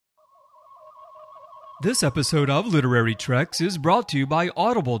This episode of Literary Treks is brought to you by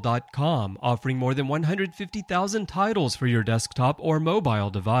Audible.com, offering more than 150,000 titles for your desktop or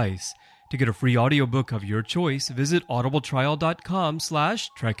mobile device. To get a free audiobook of your choice, visit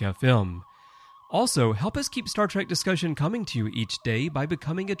audibletrial.com/TrekFM. Also, help us keep Star Trek discussion coming to you each day by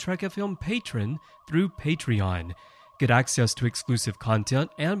becoming a Trek FM patron through Patreon. Get access to exclusive content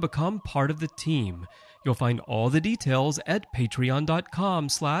and become part of the team. You'll find all the details at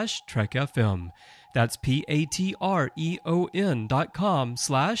patreon.com/TrekFM. That's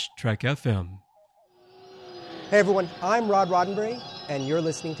patreon.com/TrekFM. Hey everyone, I'm Rod Roddenberry, and you're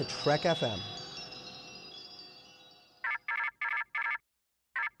listening to Trek FM.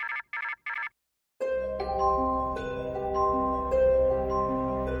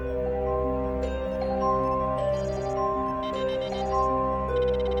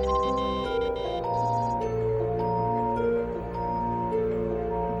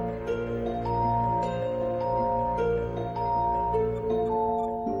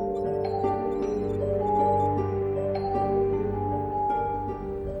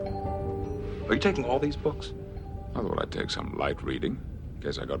 Are you taking all these books? I thought I'd take some light reading, in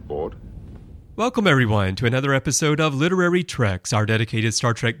case I got bored. Welcome everyone to another episode of Literary Treks, our dedicated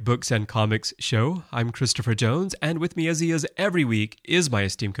Star Trek books and comics show. I'm Christopher Jones, and with me as he is every week is my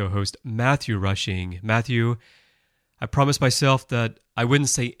esteemed co-host, Matthew Rushing. Matthew, I promised myself that I wouldn't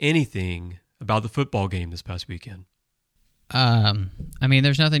say anything about the football game this past weekend.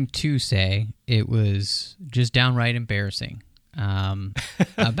 There's nothing to say. It was just downright embarrassing.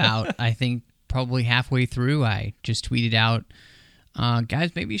 I think, probably halfway through, I just tweeted out,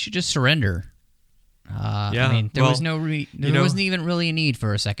 guys, maybe you should just surrender. There wasn't even really a need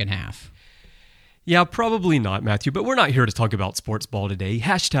for a second half. Yeah, probably not, Matthew, but we're not here to talk about sports ball today.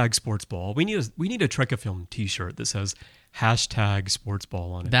 Hashtag sports ball. We need a Trek FM t-shirt that says hashtag sports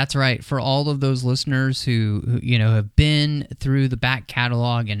ball on it. That's right. For all of those listeners who have been through the back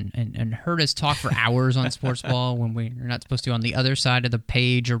catalog and heard us talk for hours on sports ball when we're not supposed to, on the other side of the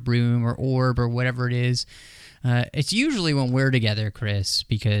page or room or orb or whatever it is. It's usually when we're together, Chris,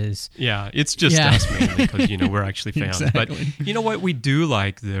 because... Yeah, it's just us mainly because, we're actually fans. Exactly. But you know what we do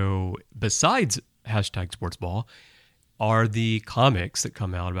like, though, besides hashtag sports ball, are the comics that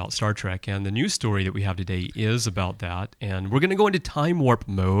come out about Star Trek. And the news story that we have today is about that. And we're going to go into time warp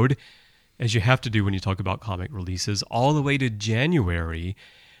mode, as you have to do when you talk about comic releases, all the way to January,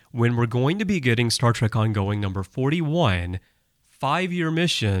 when we're going to be getting Star Trek Ongoing number 41, 5-year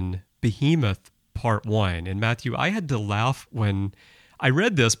mission, Behemoth Part 1. And Matthew, I had to laugh when I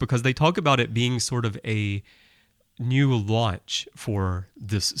read this because they talk about it being sort of a new launch for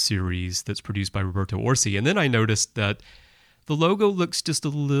this series that's produced by Roberto Orci. And then I noticed that the logo looks just a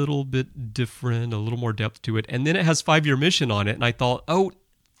little bit different, a little more depth to it. And then it has 5-year mission on it. And I thought, oh,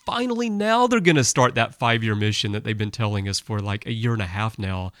 finally now they're going to start that 5-year mission that they've been telling us for like a year and a half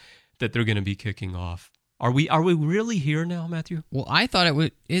now that they're going to be kicking off. Are we really here now, Matthew? Well, I thought it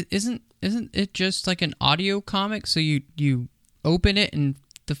would. Isn't it just like an audio comic? So you open it and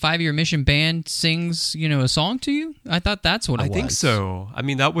the 5-year mission band sings, a song to you? I thought that's what it was. I think so. I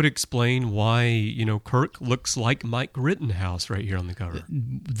mean, that would explain why, Kirk looks like Mike Rittenhouse right here on the cover.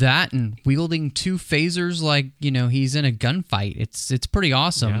 That and wielding 2 phasers like, he's in a gunfight. It's pretty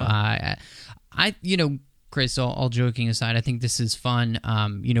awesome. Yeah. Chris, all joking aside, I think this is fun.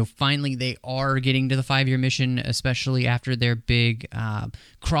 Finally they are getting to the 5-year mission, especially after their big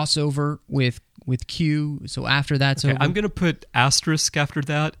crossover with Q. So after that's over, I'm going to put asterisk after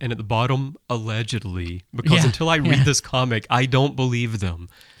that, and at the bottom, allegedly, because until I read this comic, I don't believe them.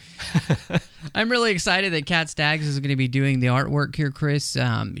 I'm really excited that Kat Staggs is going to be doing the artwork here, Chris.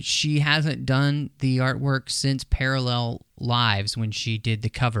 She hasn't done the artwork since Parallel Lives when she did the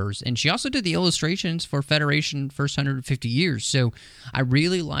covers, and she also did the illustrations for Federation First 150 Years. So I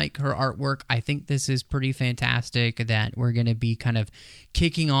really like her artwork. I think this is pretty fantastic that we're going to be kind of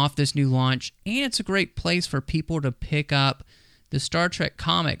kicking off this new launch, and it's a great place for people to pick up the Star Trek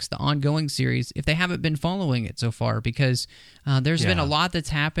comics, the ongoing series, if they haven't been following it so far, because there's been a lot that's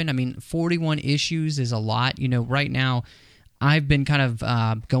happened. I mean, 41 issues is a lot. Right now, I've been kind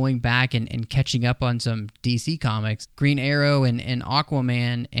of going back and catching up on some DC comics, Green Arrow and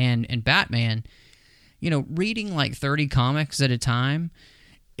Aquaman and Batman. Reading like 30 comics at a time,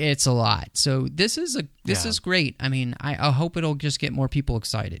 it's a lot. So this is great. I mean, I hope it'll just get more people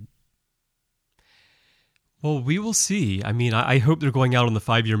excited. Well, we will see. I mean, I hope they're going out on the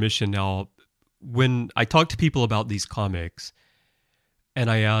 5-year mission now. When I talk to people about these comics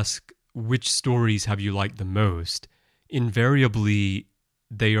and I ask, which stories have you liked the most? Invariably,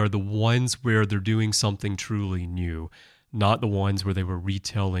 they are the ones where they're doing something truly new. not the ones where they were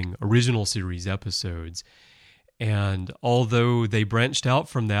retelling original series episodes. And although they branched out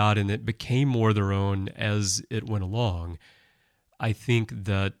from that and it became more their own as it went along, I think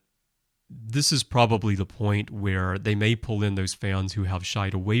that this is probably the point where they may pull in those fans who have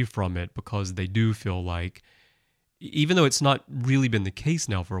shied away from it because they do feel like, even though it's not really been the case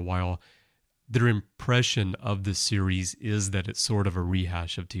now for a while, their impression of the series is that it's sort of a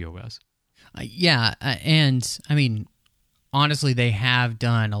rehash of TOS. And I mean, honestly, they have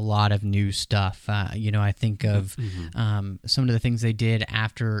done a lot of new stuff. I think of some of the things they did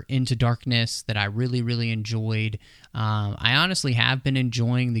after Into Darkness that I really, really enjoyed. I honestly have been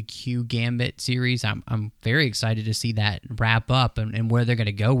enjoying the Q Gambit series. I'm very excited to see that wrap up and where they're going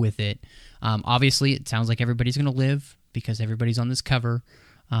to go with it. Obviously, it sounds like everybody's going to live because everybody's on this cover.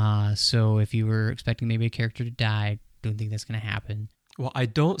 So if you were expecting maybe a character to die, I don't think that's going to happen. Well, I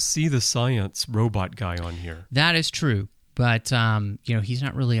don't see the science robot guy on here. That is true. But, he's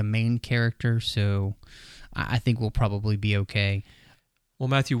not really a main character, so I think we'll probably be okay. Well,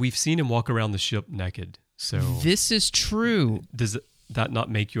 Matthew, we've seen him walk around the ship naked, so... This is true. Does that not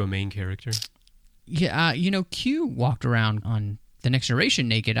make you a main character? Yeah, Q walked around on The Next Generation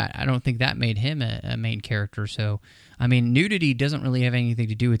naked. I don't think that made him a main character, so... I mean, nudity doesn't really have anything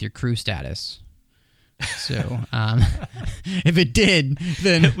to do with your crew status. So, if it did,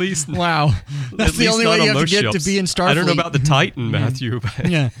 then at least wow, that's the only way you have to get ships. To be in Starfleet. I don't know about the Titan, Matthew. But.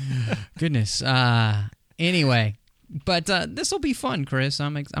 Yeah, goodness. Anyway, but this will be fun, Chris.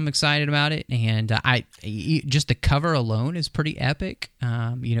 I'm excited about it, and just the cover alone is pretty epic.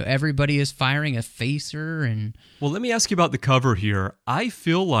 Everybody is firing a phaser, and well, let me ask you about the cover here. I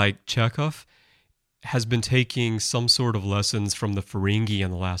feel like Chekhov has been taking some sort of lessons from the Ferengi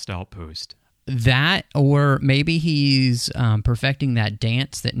in The Last Outpost. That, or maybe he's perfecting that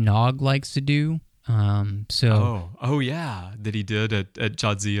dance that Nog likes to do. Oh yeah, that he did at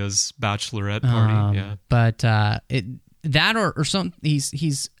Jadzia's bachelorette party. Yeah, but that or something.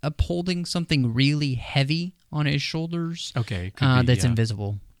 He's upholding something really heavy on his shoulders. Okay, that's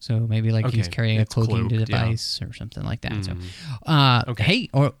invisible. So maybe he's carrying a cloaking device or something like that. So, hey,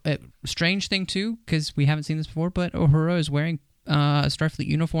 or strange thing too, because we haven't seen this before, but Uhura is wearing a Starfleet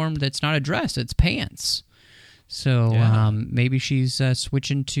uniform that's not a dress; it's pants. So maybe she's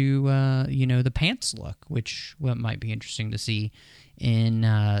switching to the pants look, which might be interesting to see in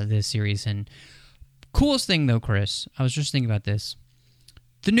this series. And coolest thing though, Chris, I was just thinking about this: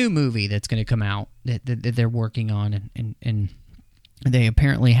 the new movie that's going to come out that they're working on, and they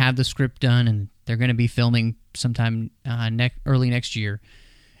apparently have the script done, and they're going to be filming sometime early next year.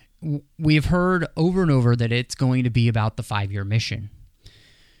 We've heard over and over that it's going to be about the 5-year mission.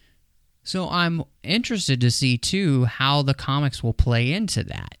 So I'm interested to see, too, how the comics will play into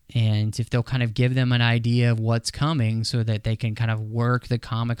that, and if they'll kind of give them an idea of what's coming so that they can kind of work the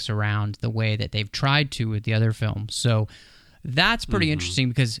comics around the way that they've tried to with the other films. So that's pretty interesting,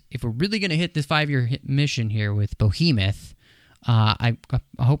 because if we're really going to hit this 5-year mission here with Behemoth,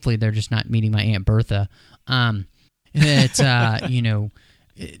 hopefully they're just not meeting my Aunt Bertha.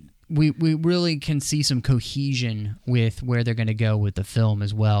 We really can see some cohesion with where they're going to go with the film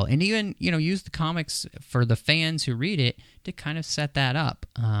as well, and even use the comics for the fans who read it to kind of set that up,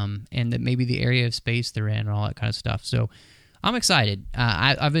 and that maybe the area of space they're in and all that kind of stuff. So I'm excited.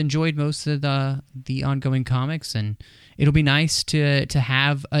 I've enjoyed most of the ongoing comics, and it'll be nice to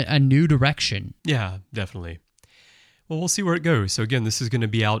have a new direction. Yeah, definitely. Well, we'll see where it goes. So again, this is going to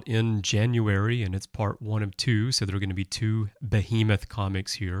be out in January, and it's part 1 of 2. So there are going to be 2 Behemoth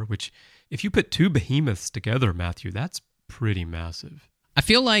comics here, which if you put 2 Behemoths together, Matthew, that's pretty massive. I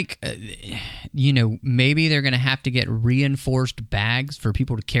feel like, maybe they're going to have to get reinforced bags for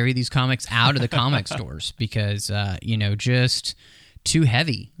people to carry these comics out of the comic stores because, just too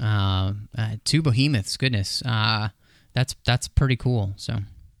heavy. 2 Behemoths, goodness. That's pretty cool. So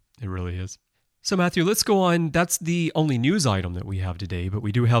it really is. So, Matthew, let's go on. That's the only news item that we have today, but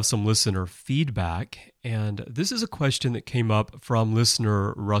we do have some listener feedback. And this is a question that came up from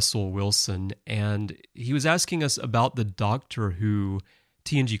listener Russell Wilson, and he was asking us about the Doctor Who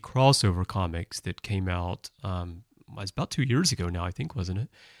TNG crossover comics that came out it's about 2 years ago now, I think, wasn't it?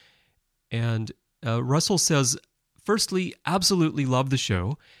 And Russell says, firstly, absolutely love the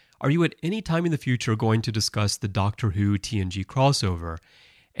show. Are you at any time in the future going to discuss the Doctor Who TNG crossover?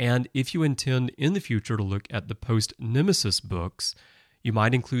 And if you intend in the future to look at the post-Nemesis books, you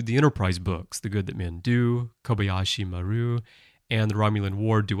might include the Enterprise books, The Good That Men Do, Kobayashi Maru, and the Romulan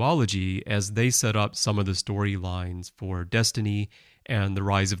War duology, as they set up some of the storylines for Destiny and the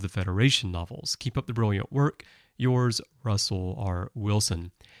Rise of the Federation novels. Keep up the brilliant work. Yours, Russell R.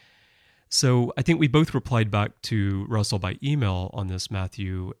 Wilson. So I think we both replied back to Russell by email on this,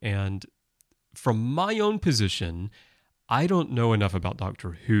 Matthew. And from my own position, I don't know enough about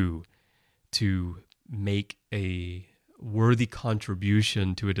Doctor Who to make a worthy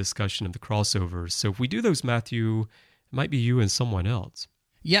contribution to a discussion of the crossovers. So if we do those, Matthew, it might be you and someone else.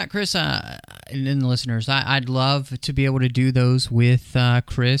 Yeah, Chris, and then the listeners, I'd love to be able to do those with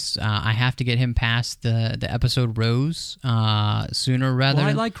Chris. I have to get him past the episode Rose sooner rather. Well,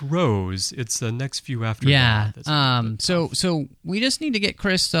 I like Rose. It's the next few after that. Yeah. So we just need to get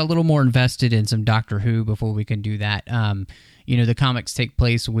Chris a little more invested in some Doctor Who before we can do that. The comics take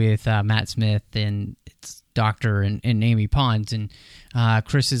place with Matt Smith and it's Doctor and Amy Pond, and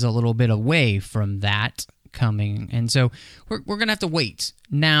Chris is a little bit away from that coming, and so we're gonna have to wait.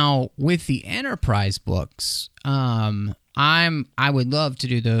 Now with the Enterprise books, I would love to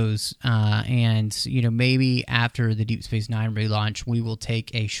do those, and maybe after the Deep Space Nine relaunch, we will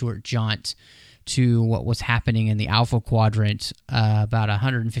take a short jaunt to what was happening in the Alpha Quadrant about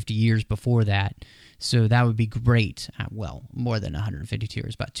 150 years before that. So that would be great. Well, more than 150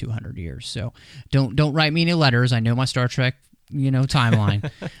 years, about 200 years. So don't write me any letters. I know my Star Trek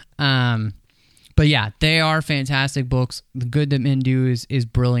timeline. But yeah, they are fantastic books. The Good That Men Do is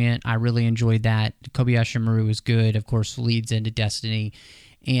brilliant. I really enjoyed that. Kobayashi Maru is good. Of course, leads into Destiny.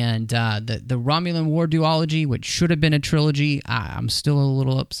 And the Romulan War duology, which should have been a trilogy, I'm still a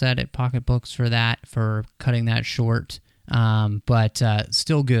little upset at Pocket Books for cutting that short. But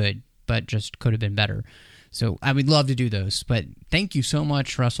still good, but just could have been better. So I would love to do those. But thank you so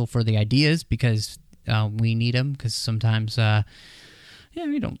much, Russell, for the ideas, because we need them, because sometimes...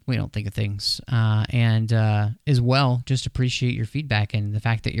 we don't think of things, and as well, just appreciate your feedback and the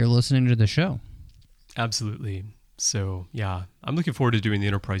fact that you're listening to the show. Absolutely. So yeah, I'm looking forward to doing the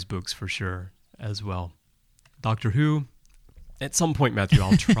Enterprise books for sure as well. Doctor Who, at some point, Matthew,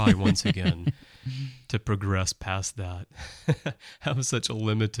 I'll try once again to progress past that. Have such a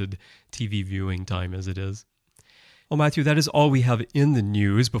limited TV viewing time as it is. Well, Matthew, that is all we have in the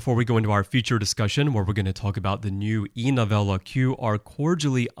news before we go into our feature discussion, where we're going to talk about the new e-novella Q Are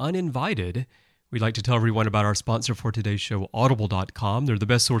Cordially Uninvited. We'd like to tell everyone about our sponsor for today's show, Audible.com. They're the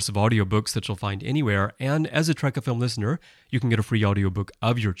best source of audiobooks that you'll find anywhere. And as a Trek FM listener, you can get a free audiobook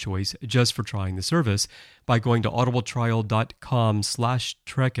of your choice just for trying the service by going to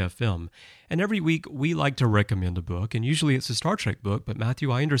audibletrial.com/TrekFM. And every week, we like to recommend a book, and usually it's a Star Trek book. But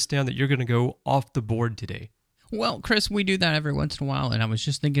Matthew, I understand that you're going to go off the board today. Well, Chris, we do that every once in a while, and I was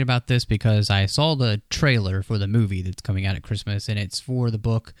just thinking about this because I saw the trailer for the movie that's coming out at Christmas, and it's for the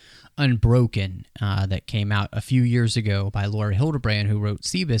book Unbroken that came out a few years ago by Laura Hildebrand, who wrote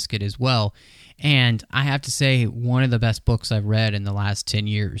Seabiscuit as well. And I have to say, one of the best books I've read in the last 10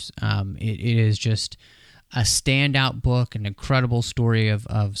 years. It is just a standout book, an incredible story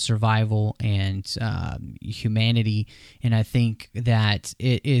of survival and humanity, and I think that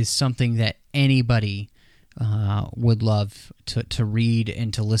it is something that anybody would love to read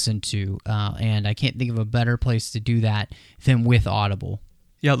and to listen to, and I can't think of a better place to do that than with Audible.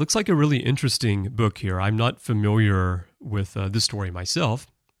 Yeah, it looks like a really interesting book here. I'm not familiar with this story myself,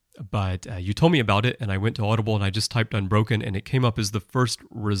 but you told me about it, and I went to Audible and I just typed Unbroken, and it came up as the first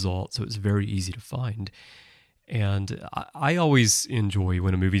result, so it's very easy to find. And I always enjoy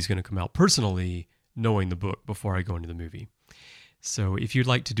when a movie's going to come out, personally, knowing the book before I go into the movie. So if you'd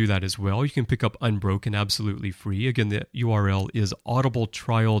like to do that as well, you can pick up Unbroken absolutely free. Again, the URL is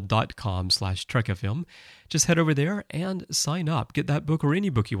audibletrial.com/TrekFM. Just head over there and sign up. Get that book or any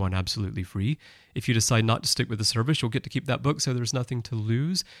book you want absolutely free. If you decide not to stick with the service, you'll get to keep that book, so there's nothing to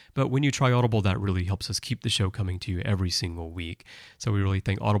lose. But when you try Audible, that really helps us keep the show coming to you every single week. So we really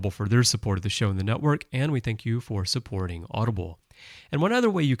thank Audible for their support of the show and the network, and we thank you for supporting Audible. And one other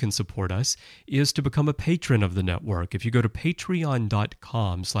way you can support us is to become a patron of the network. If you go to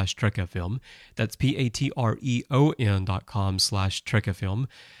patreon.com/TrekFM, that's patreon.com/TrekFM,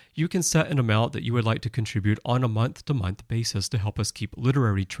 you can set an amount that you would like to contribute on a month-to-month basis to help us keep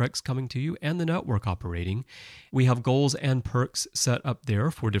literary treks coming to you and the network operating. We have goals and perks set up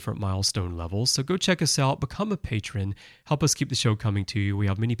there for different milestone levels, so go check us out, become a patron, help us keep the show coming to you. We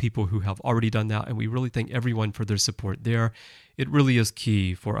have many people who have already done that, and we really thank everyone for their support there. It really is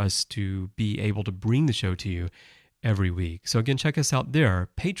key for us to be able to bring the show to you every week. So again, check us out there,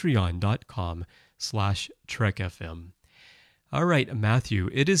 patreon.com/TrekFM. All right, Matthew,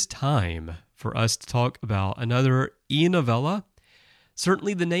 it is time for us to talk about another e-novella.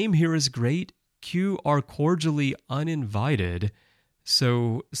 Certainly the name here is great. Q Are Cordially Uninvited.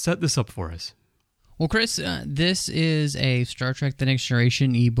 So set this up for us. Well, Chris, this is a Star Trek The Next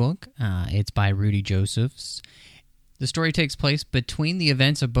Generation ebook. It's by Rudy Josephs. The story takes place between the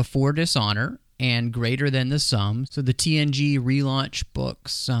events of Before Dishonor and Greater Than the Sum. So the TNG relaunch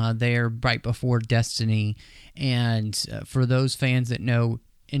books, they're right before Destiny. And for those fans that know,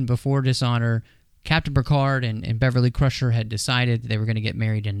 in Before Dishonor, Captain Picard and Beverly Crusher had decided they were going to get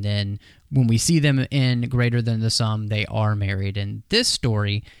married, and then when we see them in Greater Than the Sum, they are married. And this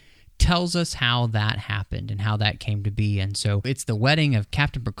story tells us how that happened and how that came to be. And so it's the wedding of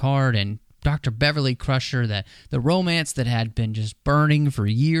Captain Picard and Dr. Beverly Crusher, the romance that had been just burning for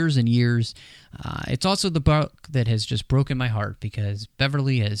years and years. It's also the book that has just broken my heart because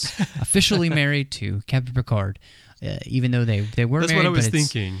Beverly is officially married to Captain Picard. Even though they were That's married. what I was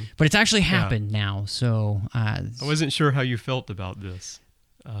thinking. But it's actually happened now, so... I wasn't sure how you felt about this.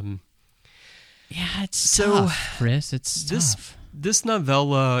 It's tough, Chris. It's tough. This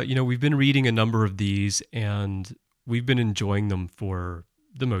novella, we've been reading a number of these, and we've been enjoying them for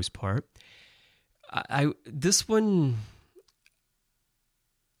the most part. This one,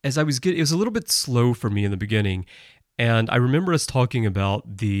 it was a little bit slow for me in the beginning. And I remember us talking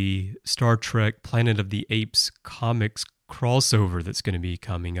about the Star Trek Planet of the Apes comics crossover that's going to be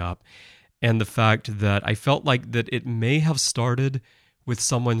coming up. And the fact that I felt like that it may have started with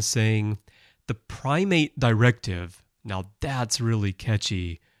someone saying, the primate directive, now that's really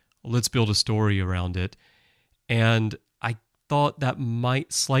catchy. Let's build a story around it. And I thought that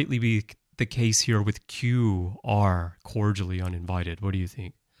might slightly be the case here with QR, cordially uninvited. What do you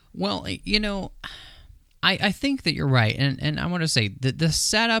think? Well, I think that you're right, and I want to say that the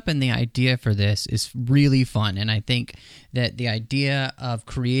setup and the idea for this is really fun, and I think that the idea of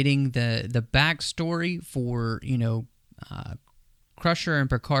creating the backstory for Crusher and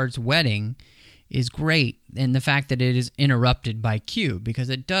Picard's wedding is great, and the fact that it is interrupted by Q, because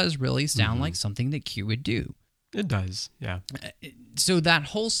it does really sound like something that Q would do. It does, yeah. So that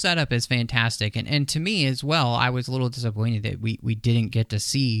whole setup is fantastic, and to me as well, I was a little disappointed that we didn't get to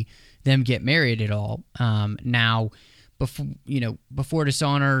see them get married at all. Now, Before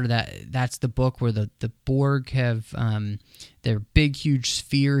Dishonor, that's the book where the Borg have their big huge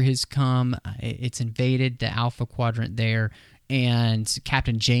sphere has come. It's invaded the Alpha Quadrant there, and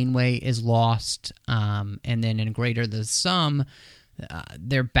Captain Janeway is lost. And then in Greater Than the Sum,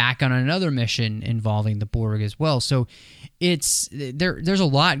 they're back on another mission involving the Borg as well. So there's a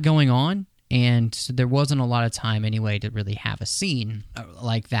lot going on. And so there wasn't a lot of time anyway to really have a scene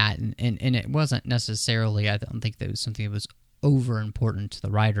like that. And it wasn't necessarily, I don't think that was something that was over important to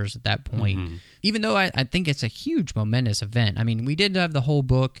the writers at that point. Even though I think it's a huge momentous event. I mean, we did have the whole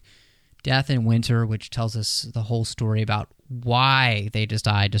book, Death in Winter, which tells us the whole story about why they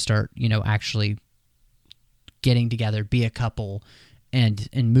decide to start, actually getting together, be a couple, and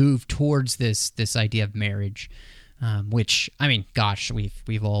move towards this idea of marriage. Which, I mean, gosh,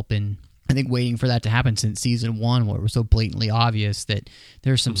 we've all been, I think, waiting for that to happen since season 1, where it was so blatantly obvious that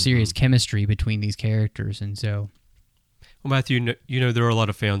there's some serious chemistry between these characters. And so, well, Matthew, there are a lot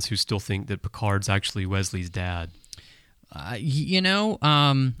of fans who still think that Picard's actually Wesley's dad.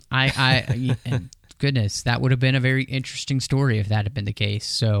 Goodness, that would have been a very interesting story if that had been the case.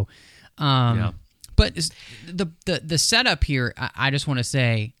 So, Yeah. But the setup here, I just want to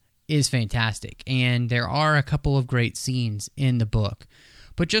say, is fantastic, and there are a couple of great scenes in the book.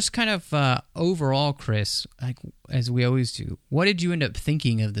 But just kind of overall, Chris, like as we always do, what did you end up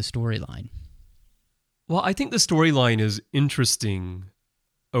thinking of the storyline? Well, I think the storyline is interesting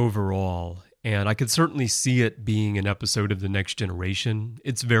overall, and I could certainly see it being an episode of The Next Generation.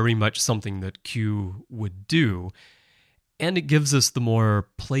 It's very much something that Q would do, and it gives us the more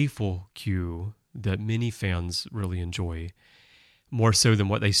playful Q that many fans really enjoy, more so than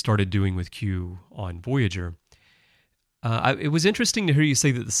what they started doing with Q on Voyager. It was interesting to hear you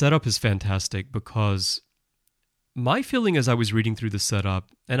say that the setup is fantastic, because my feeling as I was reading through the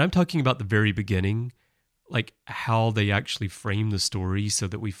setup, and I'm talking about the very beginning, like how they actually frame the story so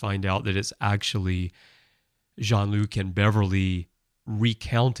that we find out that it's actually Jean-Luc and Beverly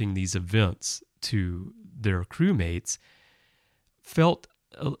recounting these events to their crewmates, felt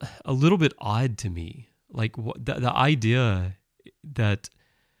a little bit odd to me. Like the idea that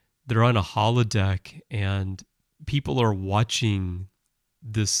they're on a holodeck and people are watching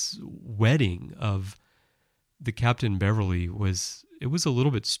this wedding of the Captain Beverly was a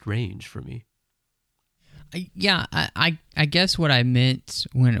little bit strange for me. Yeah, I guess what I meant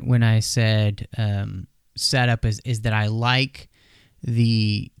when I said setup is that I like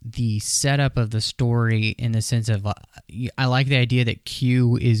the setup of the story in the sense of I like the idea that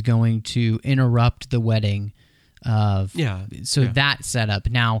Q is going to interrupt the wedding of that setup.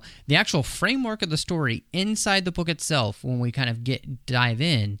 Now, the actual framework of the story inside the book itself, when we kind of dive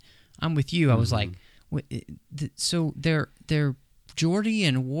in, I'm with you. I was like, So they're Geordi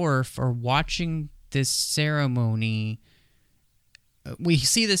and Worf are watching this ceremony. We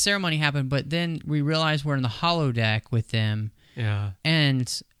see the ceremony happen, but then we realize we're in the holodeck with them. Yeah.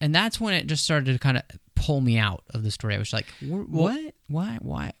 And that's when it just started to kind of pull me out of the story. I was like, what? Why?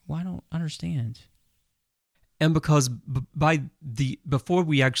 I don't understand. And because before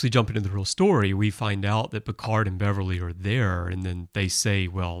we actually jump into the real story, we find out that Picard and Beverly are there, and then they say,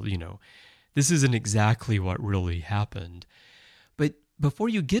 well, this isn't exactly what really happened. But before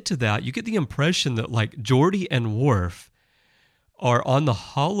you get to that, you get the impression that like Geordi and Worf are on the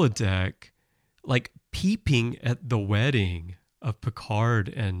holodeck, like peeping at the wedding of Picard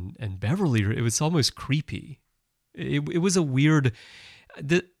and Beverly. It was almost creepy. It was a weird...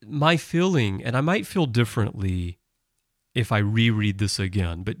 my feeling, and I might feel differently if I reread this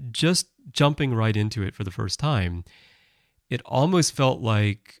again, but just jumping right into it for the first time, it almost felt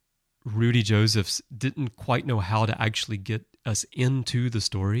like Rudy Josephs didn't quite know how to actually get us into the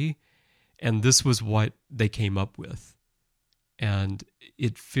story, and this was what they came up with. And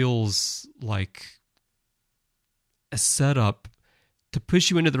it feels like a setup to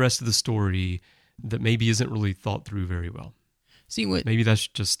push you into the rest of the story that maybe isn't really thought through very well. Maybe that's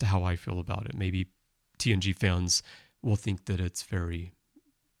just how I feel about it. Maybe TNG fans will think that it's very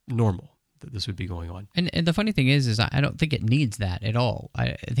normal that this would be going on. And the funny thing is I don't think it needs that at all.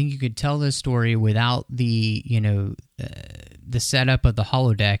 I think you could tell this story without the the setup of the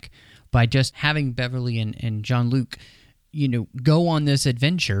holodeck by just having Beverly and Jean-Luc go on this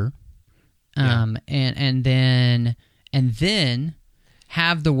adventure, and then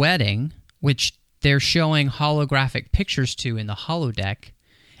have the wedding, which they're showing holographic pictures to in the holodeck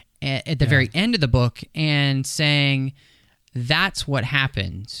at the very end of the book, and saying that's what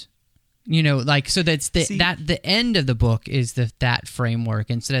happens. So that's the end of the book is that framework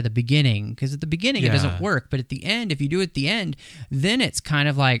instead of the beginning, because at the beginning it doesn't work, but at the end, if you do it at the end, then it's kind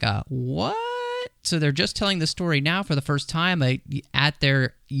of like what? So they're just telling the story now for the first time at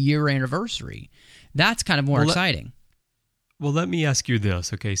their year anniversary. That's kind of more exciting. Well, let me ask you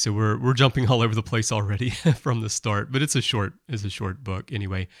this. Okay, so we're jumping all over the place already from the start, but it's a short book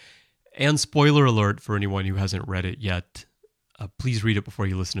anyway. And spoiler alert for anyone who hasn't read it yet, please read it before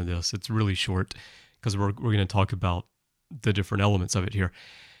you listen to this. It's really short because we're going to talk about the different elements of it here.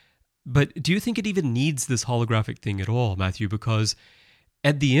 But do you think it even needs this holographic thing at all, Matthew? Because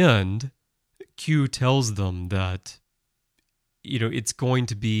at the end, Q tells them that it's going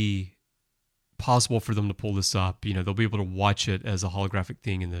to be possible for them to pull this up. They'll be able to watch it as a holographic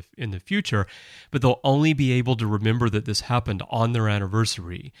thing in the future, but they'll only be able to remember that this happened on their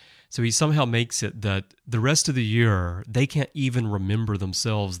anniversary. So he somehow makes it that the rest of the year they can't even remember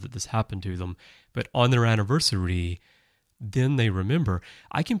themselves that this happened to them, but on their anniversary then they remember.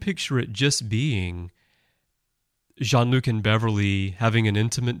 I can picture it just being Jean-Luc and Beverly having an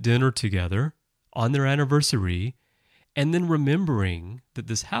intimate dinner together on their anniversary, and then remembering that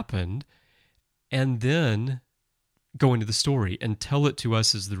this happened, and then go into the story and tell it to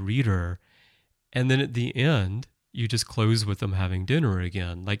us as the reader. And then at the end, you just close with them having dinner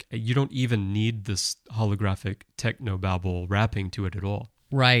again. Like, you don't even need this holographic technobabble wrapping to it at all.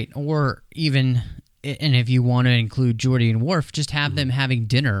 Right. Or even, and if you want to include Geordi and Worf, just have them having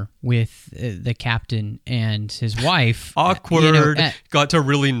dinner with the captain and his wife. Awkward. Got to a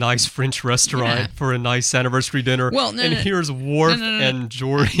really nice French restaurant for a nice anniversary dinner. Well, here's Worf and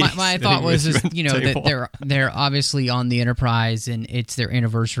Geordi. My thought was, that they're obviously on the Enterprise and it's their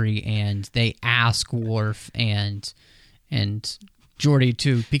anniversary, and they ask Worf and Geordi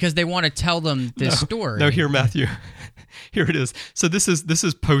too, because they want to tell them this story. No, here, Matthew. Here it is. So this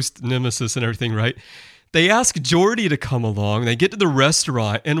is post Nemesis and everything, right? They ask Geordi to come along. They get to the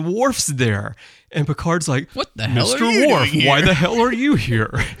restaurant, and Worf's there. And Picard's like, "What the hell Mr. are you Worf, doing here? Why the hell are you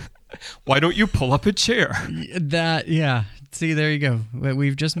here? Why don't you pull up a chair?" See, there you go.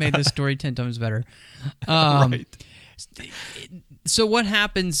 We've just made this story 10 times better. Right. So what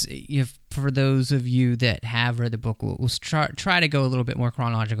happens if, for those of you that have read the book, we'll try to go a little bit more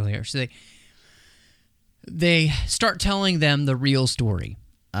chronological here. So they start telling them the real story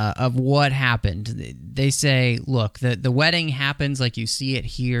of what happened. They say, look, the wedding happens like you see it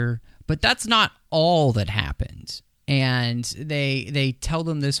here, but that's not all that happened. And they tell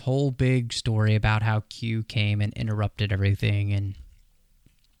them this whole big story about how Q came and interrupted everything.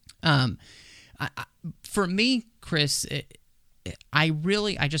 And for me, Chris, I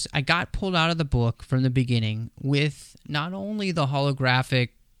got pulled out of the book from the beginning with not only the holographic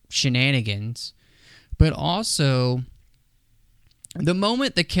shenanigans, but also the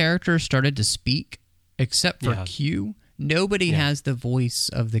moment the characters started to speak, except for Q, nobody has the voice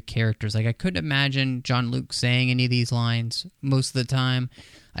of the characters. Like, I couldn't imagine Jean-Luc saying any of these lines most of the time.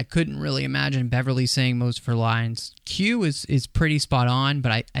 I couldn't really imagine Beverly saying most of her lines. Q is pretty spot on,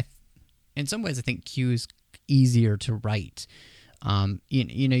 but I in some ways I think Q is easier to write.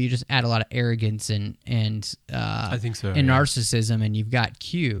 You just add a lot of arrogance and I think so, and narcissism, and you've got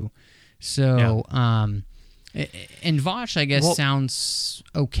Q. So, and Vosh, I guess, sounds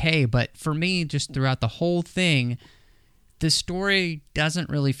okay, but for me, just throughout the whole thing, the story doesn't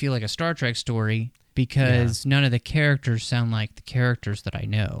really feel like a Star Trek story because none of the characters sound like the characters that I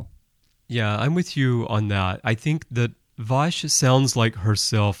know. Yeah, I'm with you on that. I think that Vosh sounds like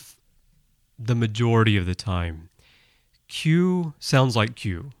herself the majority of the time. Q sounds like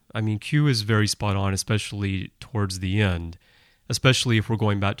Q. I mean, Q is very spot on, especially towards the end, especially if we're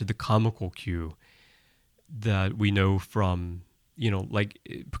going back to the comical Q that we know from, like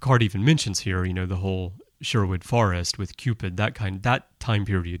Picard even mentions here, the whole Sherwood Forest with Cupid, that time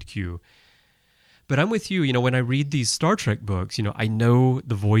period Q. But I'm with you, when I read these Star Trek books, I know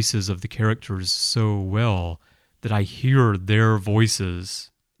the voices of the characters so well that I hear their voices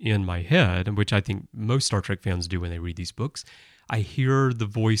in my head, which I think most Star Trek fans do when they read these books. I hear the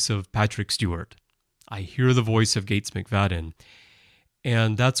voice of Patrick Stewart. I hear the voice of Gates McFadden.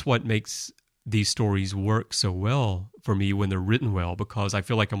 And that's what makes these stories work so well for me when they're written well, because I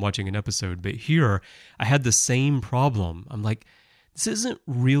feel like I'm watching an episode. But here, I had the same problem. I'm like, this isn't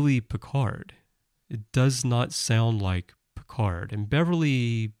really Picard. It does not sound like Picard. And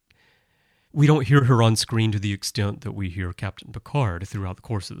Beverly, we don't hear her on screen to the extent that we hear Captain Picard throughout the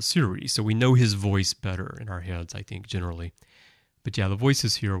course of the series. So we know his voice better in our heads, I think, generally. But yeah, the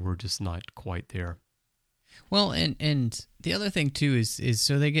voices here were just not quite there. Well, and the other thing, too, is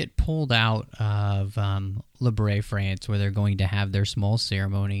so they get pulled out of Le Bray, France, where they're going to have their small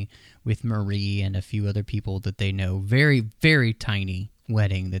ceremony with Marie and a few other people that they know. Very, very tiny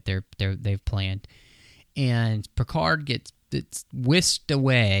wedding that they've planned. And Picard gets whisked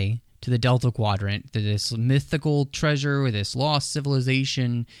away to the Delta Quadrant, to this mythical treasure with this lost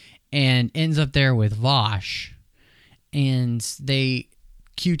civilization, and ends up there with Vosh. And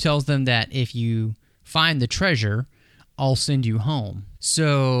Q tells them that if you find the treasure, I'll send you home.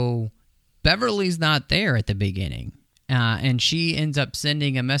 So Beverly's not there at the beginning, and she ends up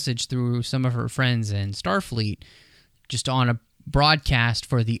sending a message through some of her friends in Starfleet, just on a broadcast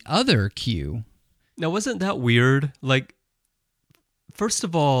for the other Q. Now, wasn't that weird? Like, first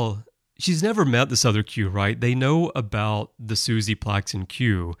of all, she's never met this other Q, right? They know about the Suzie Plakson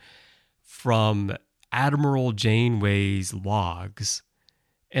Q from Admiral Janeway's logs.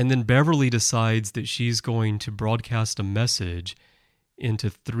 And then Beverly decides that she's going to broadcast a message into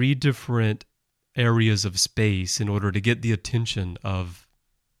 3 different areas of space in order to get the attention of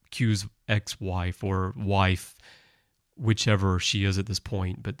Q's ex-wife or wife, whichever she is at this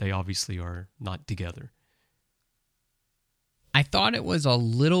point, but they obviously are not together. I thought it was a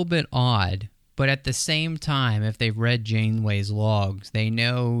little bit odd, but at the same time, if they've read Janeway's logs, they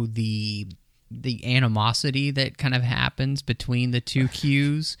know the animosity that kind of happens between the two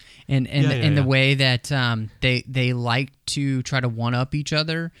Qs and the way that they like to try to one-up each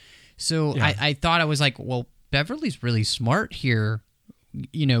other. So I thought, I was like, well, Beverly's really smart here,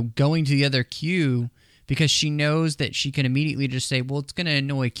 going to the other Q, because she knows that she can immediately just say, well, it's going to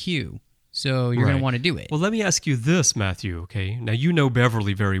annoy Q, so you're going to want to do it. Well, let me ask you this, Matthew, okay? Now, you know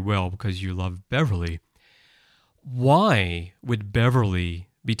Beverly very well because you love Beverly. Why would Beverly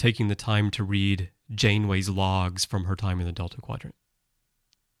be taking the time to read Janeway's logs from her time in the Delta Quadrant?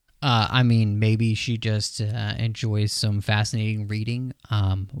 I mean, maybe she just enjoys some fascinating reading,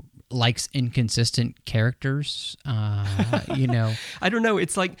 likes inconsistent characters, I don't know.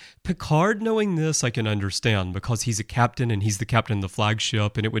 It's like Picard knowing this, I can understand, because he's a captain and he's the captain of the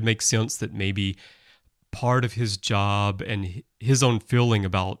flagship, and it would make sense that maybe part of his job and his own feeling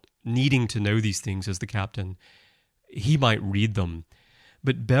about needing to know these things as the captain, he might read them.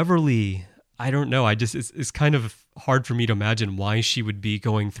 But Beverly, I don't know. It's kind of hard for me to imagine why she would be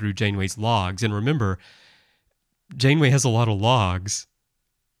going through Janeway's logs. And remember, Janeway has a lot of logs,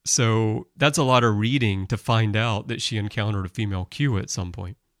 so that's a lot of reading to find out that she encountered a female Q at some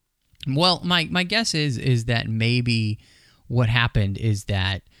point. Well, my guess is that maybe what happened is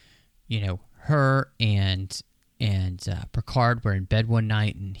that, her and Picard were in bed one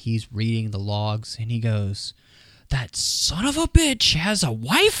night, and he's reading the logs, and he goes, that son of a bitch has a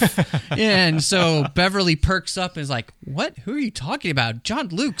wife? And so Beverly perks up and is like, what? Who are you talking about?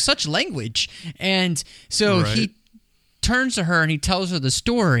 Jean-Luc, such language. And so he turns to her and he tells her the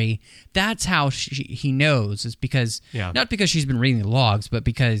story. That's how he knows, is because, not because she's been reading the logs, but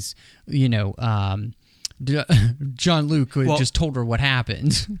because, John Luke had just told her what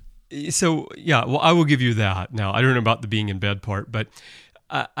happened. So, yeah, well, I will give you that. Now, I don't know about the being in bed part, but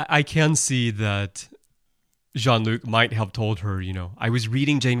I can see that Jean-Luc might have told her, I was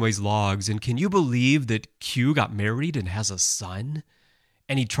reading Janeway's logs, and can you believe that Q got married and has a son?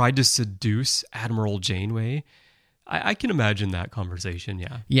 And he tried to seduce Admiral Janeway? I can imagine that conversation,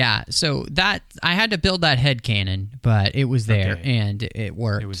 yeah. Yeah, so that I had to build that headcanon, but it was there, and it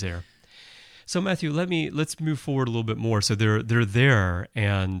worked. It was there. So, Matthew, let's move forward a little bit more. So they're there,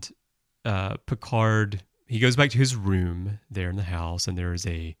 and Picard, he goes back to his room there in the house, and there is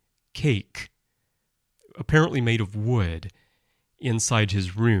a cake, apparently made of wood, inside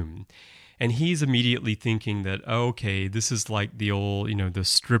his room. And he's immediately thinking that, okay, this is like the old, the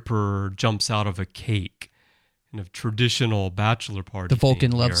stripper jumps out of a cake, kind of traditional bachelor party. The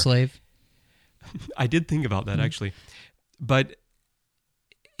Vulcan love slave. I did think about that, actually. But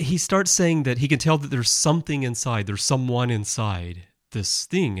he starts saying that he can tell that there's something inside, there's someone inside this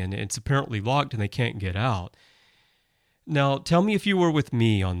thing, and it's apparently locked and they can't get out. Now, tell me if you were with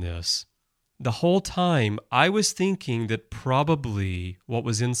me on this. The whole time, I was thinking that probably what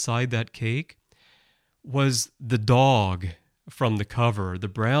was inside that cake was the dog from the cover, the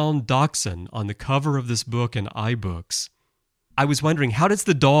brown dachshund on the cover of this book in iBooks. I was wondering, how does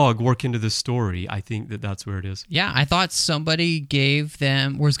the dog work into this story? I think that's where it is. Yeah, I thought somebody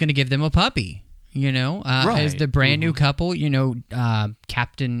was going to give them a puppy. Right. As the brand new couple,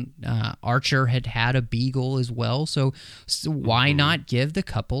 Captain Archer had a beagle as well. So why not give the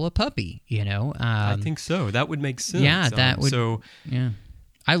couple a puppy? I think so. That would make sense. Yeah, that would. So yeah,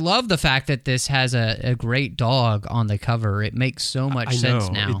 I love the fact that this has a great dog on the cover. It makes so much sense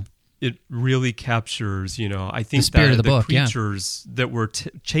now. It really captures, I think the spirit of the book, creatures that were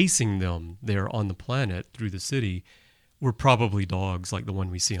chasing them there on the planet through the city were probably dogs like the one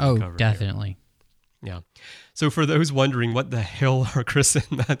we see on the cover. Oh, definitely. There. Yeah. So for those wondering what the hell are Chris and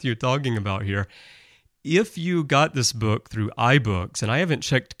Matthew talking about here, if you got this book through iBooks, and I haven't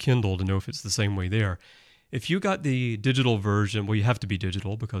checked Kindle to know if it's the same way there, if you got the digital version, well, you have to be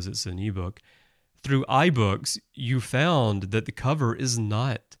digital because it's an ebook, through iBooks, you found that the cover is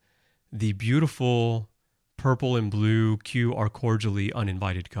not the beautiful purple and blue Q are cordially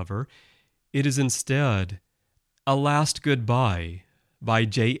uninvited cover. It is instead A Last Goodbye by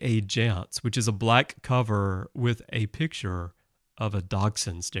J.A. Jantz, which is a black cover with a picture of a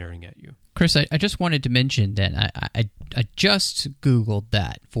dachshund staring at you. Chris, I just wanted to mention that I just Googled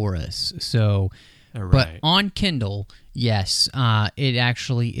that for us. So, Right. But on Kindle, yes, it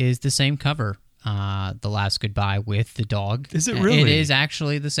actually is the same cover. The Last Goodbye with the dog. Is it really? It is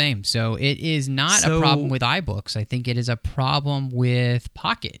actually the same. So it is not a problem with iBooks. I think it is a problem with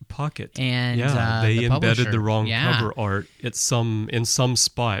Pocket. And they the embedded publisher. the wrong cover art in some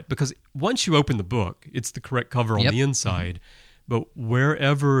spot, because once you open the book, it's the correct cover on the inside, but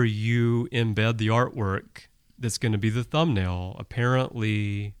wherever you embed the artwork that's going to be the thumbnail,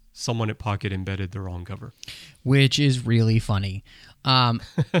 apparently someone at Pocket embedded the wrong cover, which is really funny.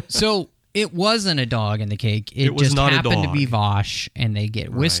 So it wasn't a dog in the cake. It was just not happened a to be dog. Vosh, and they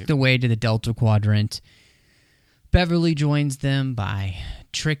get whisked away to the Delta Quadrant. Beverly joins them by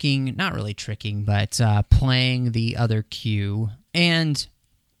not really tricking, but playing the other Q. And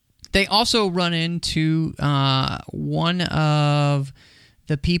they also run into one of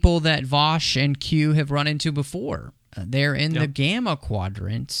the people that Vosh and Q have run into before. They're in the Gamma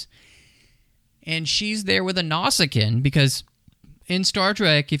Quadrant, and she's there with a Nausicaan, because in Star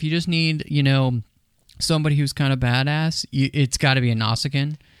Trek, if you just need, somebody who's kind of badass, it's got to be a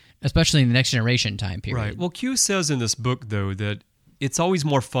Nausicaan, especially in the Next Generation time period. Right. Well, Q says in this book, though, that it's always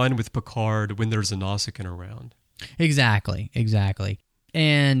more fun with Picard when there's a Nausicaan around. Exactly.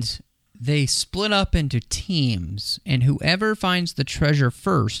 And they split up into teams, and whoever finds the treasure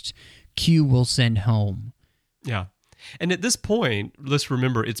first, Q will send home. Yeah. And at this point, let's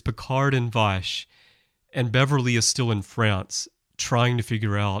remember, it's Picard and Vash, and Beverly is still in France trying to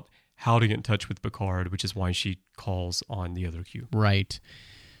figure out how to get in touch with Picard, which is why she calls on the other Q. Right.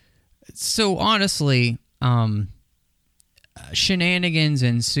 So honestly, shenanigans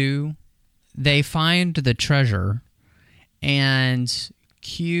ensue. They find the treasure, and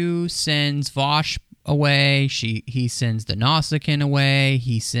Q sends Vosh away. He sends the Nausicaan away.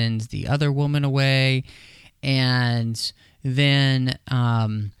 He sends the other woman away. And then...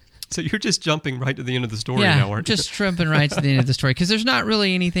 So you're just jumping right to the end of the story now, aren't you? Just jumping right to the end of the story, because there's not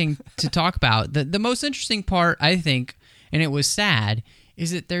really anything to talk about. The most interesting part, I think, and it was sad,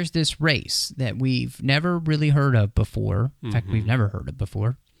 is that there's this race that we've never really heard of before. In fact, we've never heard of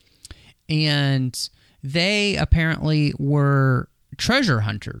before. And they apparently were treasure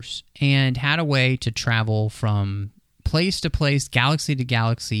hunters and had a way to travel from place to place, galaxy to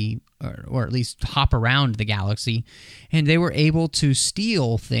galaxy, or at least hop around the galaxy, and they were able to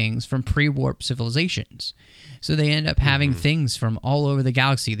steal things from pre-warp civilizations. So they end up having things from all over the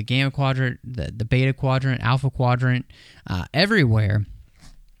galaxy, the Gamma Quadrant, the Beta Quadrant, Alpha Quadrant, everywhere.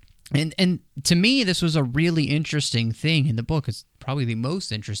 And to me, this was a really interesting thing in the book. It's probably the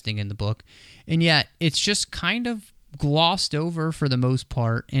most interesting in the book, and yet it's just kind of glossed over for the most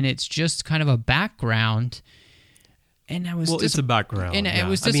part, and it's just kind of a background. And I was it's a background, and I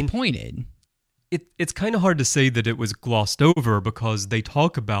was disappointed. It's kind of hard to say that it was glossed over because they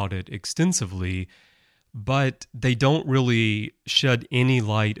talk about it extensively, but they don't really shed any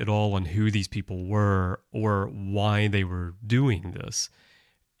light at all on who these people were or why they were doing this.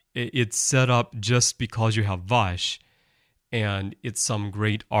 It's set up just because you have Vash, and it's some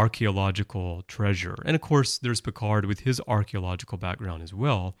great archaeological treasure. And of course, there's Picard with his archaeological background as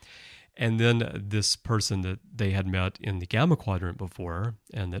well. And then this person that they had met in the Gamma Quadrant before,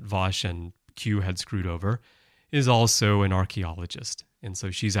 and that Vash and Q had screwed over, is also an archaeologist. And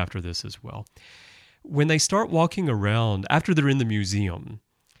so she's after this as well. When they start walking around, after they're in the museum,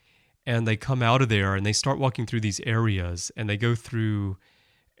 and they come out of there and they start walking through these areas, and they go through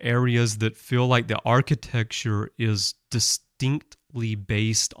areas that feel like the architecture is distinctly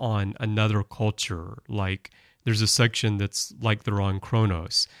based on another culture. Like there's a section that's like they're on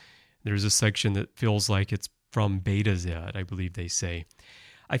Kronos. There's a section that feels like it's from Beta Z, I believe they say.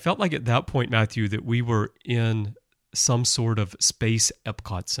 I felt like at that point, Matthew, that we were in some sort of space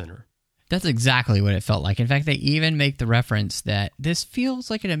Epcot Center. That's exactly what it felt like. In fact, they even make the reference that this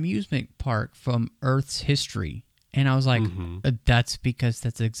feels like an amusement park from Earth's history. And I was like, that's because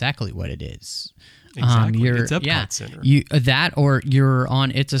that's exactly what it is. Exactly. It's Epcot Center. That or you're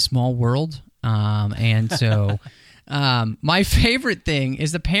on It's a Small World. And so my favorite thing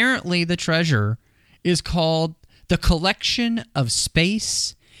is apparently the treasure is called the Collection of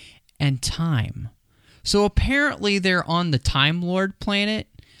Space and Time. So apparently they're on the Time Lord planet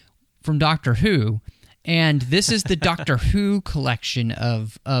from Doctor Who, and this is the Doctor Who collection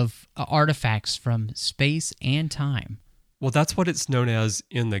of artifacts from space and time. Well, that's what it's known as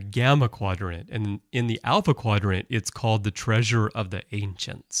in the Gamma Quadrant, and in the Alpha Quadrant, it's called the Treasure of the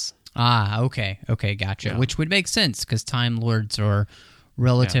Ancients. Ah, okay, gotcha. Yeah. Which would make sense because Time Lords are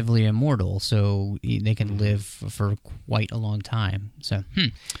relatively immortal, so they can live for quite a long time. So,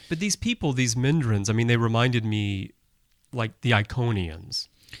 But these people, these Mindrans, I mean, they reminded me like the Iconians.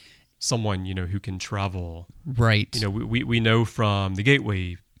 Someone, who can travel. Right. We know from the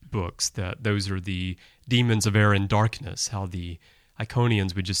Gateway books that those are the demons of air and darkness, how the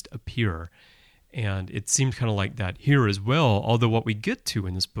Iconians would just appear. And it seemed kind of like that here as well, although what we get to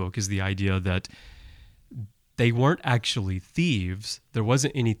in this book is the idea that they weren't actually thieves. There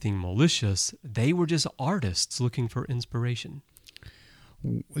wasn't anything malicious. They were just artists looking for inspiration.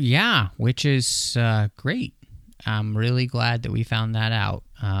 Yeah, which is great. I'm really glad that we found that out.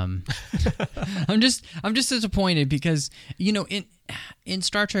 I'm just disappointed because in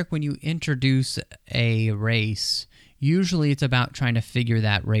Star Trek, when you introduce a race, usually it's about trying to figure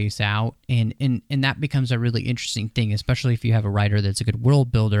that race out, and that becomes a really interesting thing, especially if you have a writer that's a good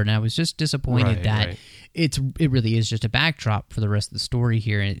world builder. And I was just disappointed that it really is just a backdrop for the rest of the story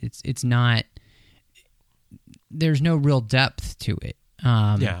here, and it's not. There's no real depth to it.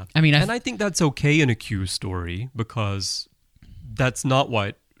 I mean, I think that's okay in a Q story because that's not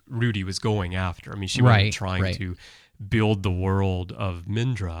what Rudy was going after. I mean, she wasn't trying to build the world of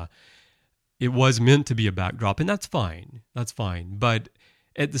Mindra. It was meant to be a backdrop, and that's fine. That's fine. But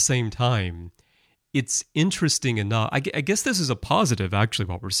at the same time, it's interesting enough. I guess this is a positive, actually,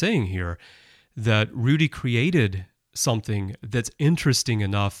 what we're saying here, that Rudy created something that's interesting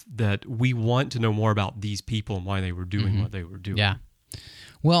enough that we want to know more about these people and why they were doing what they were doing. Yeah.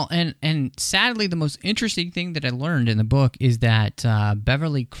 Well, and sadly, the most interesting thing that I learned in the book is that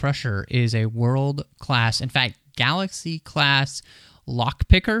Beverly Crusher is a world-class, in fact, galaxy-class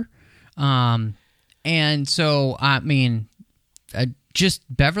lockpicker. And so, I mean, just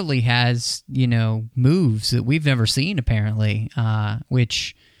Beverly has, moves that we've never seen, apparently,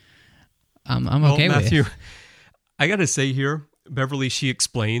 which I'm okay Matthew, with. I got to say here, Beverly, she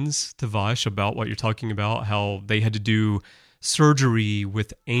explains to Vash about what you're talking about, how they had to do surgery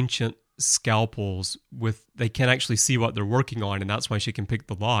with ancient scalpels they can't actually see what they're working on, and that's why she can pick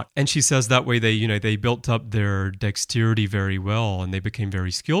the lock. And she says that way they built up their dexterity very well and they became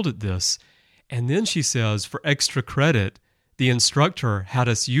very skilled at this. And then she says, for extra credit, the instructor had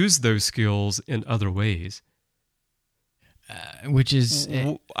us use those skills in other ways. Which is...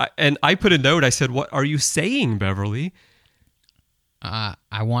 And I put a note, I said, what are you saying, Beverly?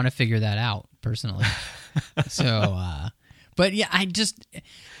 I want to figure that out personally. So, but yeah,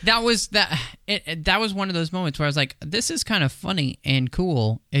 that was one of those moments where I was like, this is kind of funny and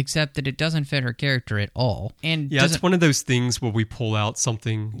cool, except that it doesn't fit her character at all. And yeah, it's one of those things where we pull out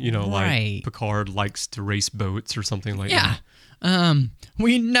something, Right. like Picard likes to race boats or something like that. Yeah.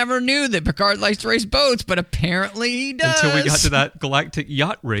 We never knew that Picard likes to race boats, but apparently he does. Until we got to that galactic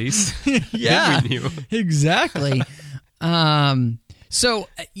yacht race. Yeah, Then we knew. Exactly. So,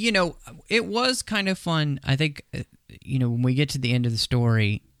 it was kind of fun. I think, when we get to the end of the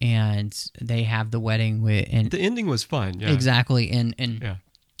story and they have the wedding and The ending was fun, yeah. exactly. And Yeah.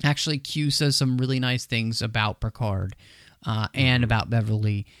 actually Q says some really nice things about Picard, and about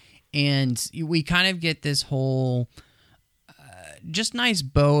Beverly. And we kind of get this whole just nice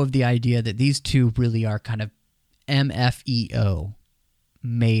bow of the idea that these two really are kind of MFEO,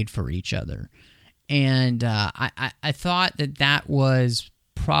 made for each other. And I thought that was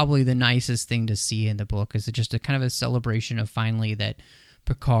probably the nicest thing to see in the book, is just a kind of a celebration of finally that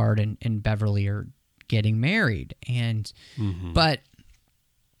Picard and Beverly are getting married. And but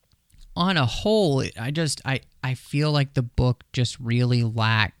on a whole, I feel like the book just really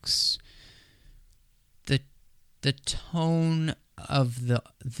lacks the tone of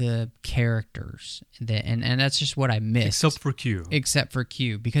the characters, and that's just what I missed. Except for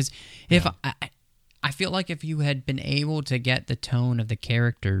Q, because if I feel like if you had been able to get the tone of the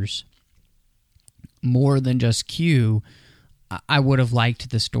characters more than just Q, I would have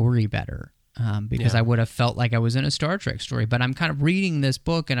liked the story better, because I would have felt like I was in a Star Trek story. But I'm kind of reading this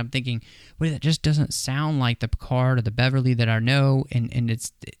book and I'm thinking, wait, that just doesn't sound like the Picard or the Beverly that I know, and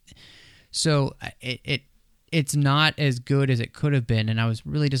it's not as good as it could have been, and I was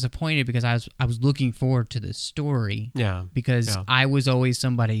really disappointed because I was looking forward to this story. Yeah. Because I was always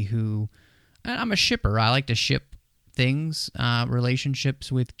somebody who, I'm a shipper. I like to ship things,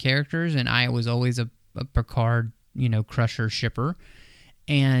 relationships with characters, and I was always a Picard, Crusher shipper,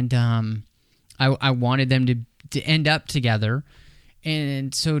 and I wanted them to end up together,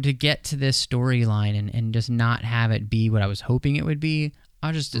 and so to get to this storyline and just not have it be what I was hoping it would be, I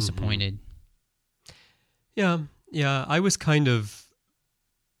was just disappointed. Yeah, I was kind of,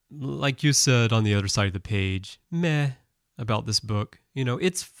 like you said on the other side of the page, meh about this book.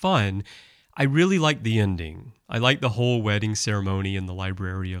 It's fun. I really like the ending. I like the whole wedding ceremony in the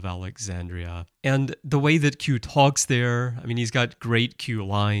Library of Alexandria. And the way that Q talks there, I mean, he's got great Q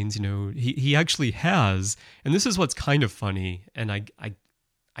lines, he actually has, and this is what's kind of funny, and I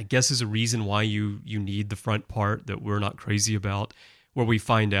guess is a reason why you need the front part that we're not crazy about, where we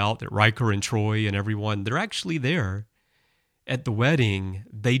find out that Riker and Troy and everyone, they're actually there at the wedding.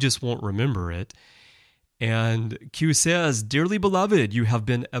 They just won't remember it. And Q says, "Dearly beloved, you have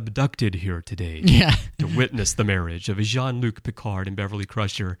been abducted here today to witness the marriage of Jean-Luc Picard and Beverly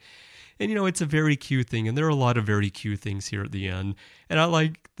Crusher." And, it's a very Q thing, and there are a lot of very Q things here at the end. And I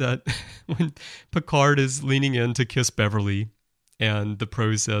like that when Picard is leaning in to kiss Beverly, and the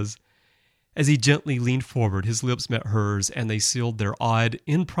prose says, "As he gently leaned forward, his lips met hers, and they sealed their odd,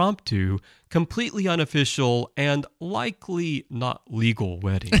 impromptu, completely unofficial, and likely not legal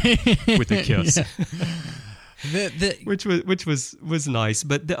wedding with a kiss." Which was nice.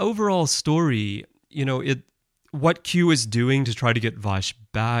 But the overall story, what Q is doing to try to get Vash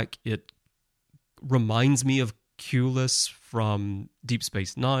back, it reminds me of Q-less from Deep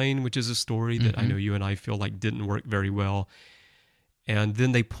Space Nine, which is a story that I know you and I feel like didn't work very well. And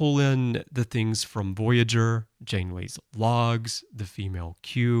then they pull in the things from Voyager, Janeway's logs, the female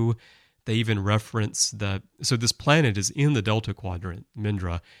Q. They even reference so this planet is in the Delta Quadrant,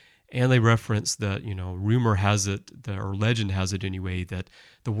 Mindra, and they reference that, rumor has it, or legend has it anyway, that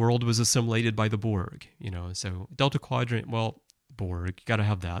the world was assimilated by the Borg, so Delta Quadrant, well, Borg, you got to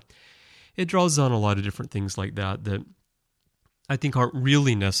have that. It draws on a lot of different things like that I think aren't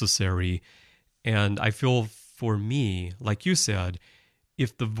really necessary, and I feel for me, like you said,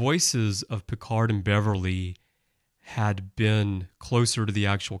 if the voices of Picard and Beverly had been closer to the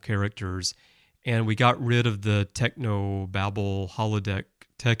actual characters, and we got rid of the techno-babble holodeck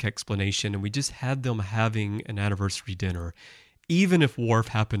tech explanation, and we just had them having an anniversary dinner, even if Worf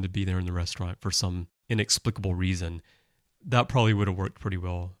happened to be there in the restaurant for some inexplicable reason, that probably would have worked pretty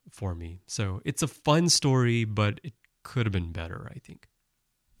well for me. So it's a fun story, but it could have been better, I think.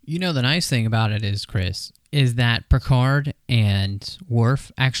 The nice thing about it is, Chris, is that Picard and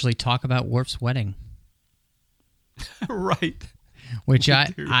Worf actually talk about Worf's wedding. Right. which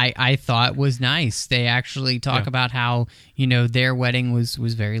I thought was nice. They actually talk about how, their wedding was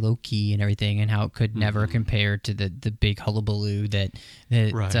very low key and everything, and how it could never compare to the big hullabaloo that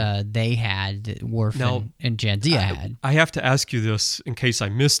they had, that Worf and Jadzia had. I have to ask you this in case I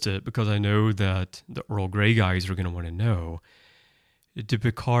missed it, because I know that the Earl Grey guys are going to want to know. Did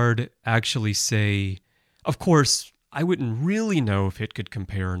Picard actually say, of course, I wouldn't really know if it could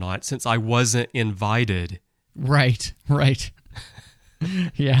compare or not, since I wasn't invited. Right.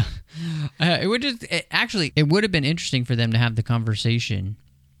 Yeah. It would have been interesting for them to have the conversation.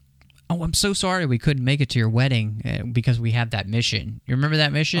 Oh, I'm so sorry we couldn't make it to your wedding because we had that mission. You remember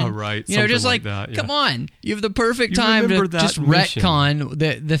that mission? Oh, right. Just Something like that, yeah. Come on. You have the perfect time to just mission.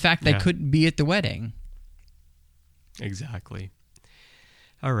 retcon the fact they couldn't be at the wedding. Exactly.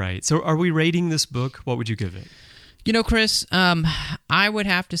 All right. So are we rating this book? What would you give it? Chris, I would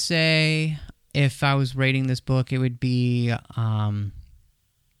have to say, if I was rating this book, it would be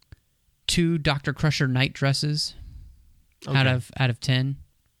 2 Dr. Crusher night dresses out of 10.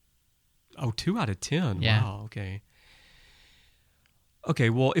 Oh, 2 out of 10. Yeah. Wow. Okay. Okay.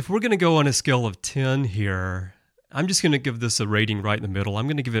 Well, if we're going to go on a scale of 10 here, I'm just going to give this a rating right in the middle. I'm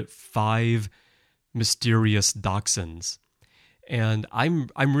going to give it 5 mysterious dachshunds. And I'm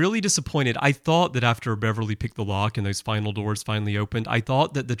really disappointed. I thought that after Beverly picked the lock and those final doors finally opened, I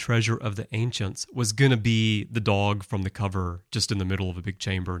thought that the treasure of the ancients was going to be the dog from the cover just in the middle of a big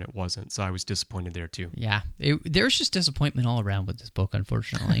chamber, and it wasn't. So I was disappointed there too. Yeah, there's just disappointment all around with this book,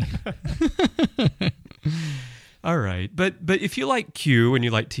 unfortunately. All right. But if you like Q and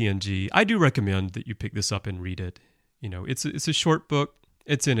you like TNG, I do recommend that you pick this up and read it. It's a short book.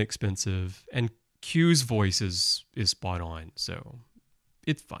 It's inexpensive, and Q's voice is spot on, so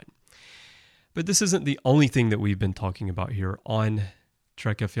it's fine. But this isn't the only thing that we've been talking about here on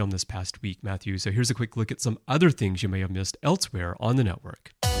Trek FM this past week, Matthew. So here's a quick look at some other things you may have missed elsewhere on the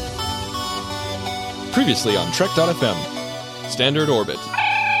network. Previously on Trek.fm, Standard Orbit.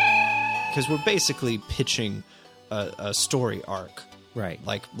 Because we're basically pitching a story arc. Right.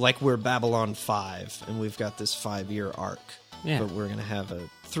 Like we're Babylon 5, and we've got this 5-year arc. Yeah. But we're going to have a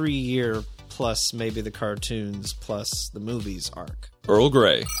 3-year plus maybe the cartoons plus the movies arc. Earl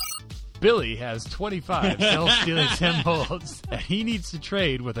Grey. Billy has 25 self-stealing emeralds, and he needs to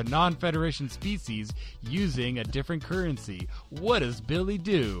trade with a non-Federation species using a different currency. What does Billy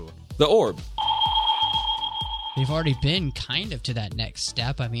do? The Orb. They've already been kind of to that next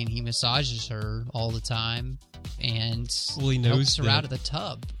step. I mean, he massages her all the time and he knows helps her out of the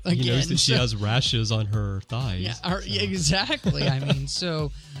tub. He knows that she has rashes on her thighs. Yeah, exactly. I mean,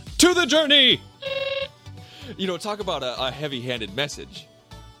 so... To the journey! Talk about a heavy-handed message.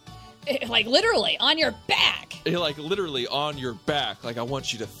 Like literally on your back. Like literally on your back. Like I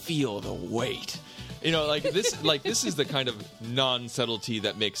want you to feel the weight. This is the kind of non-subtlety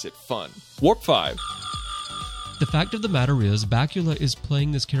that makes it fun. Warp 5. The fact of the matter is, Bakula is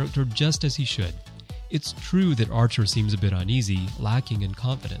playing this character just as he should. It's true that Archer seems a bit uneasy, lacking in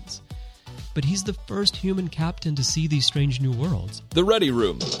confidence. But he's the first human captain to see these strange new worlds. The Ready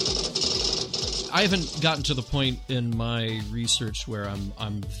Room. I haven't gotten to the point in my research where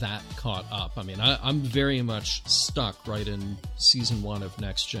I'm that caught up. I mean, I'm very much stuck right in season 1 of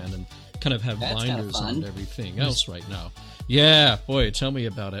Next Gen and kind of have blinders on everything else right now. Yeah, boy, tell me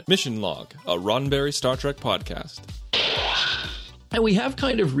about it. Mission Log, a Roddenberry Star Trek podcast. And we have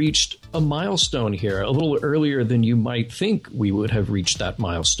kind of reached a milestone here, a little earlier than you might think we would have reached that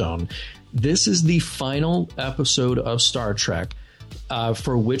milestone. This is the final episode of Star Trek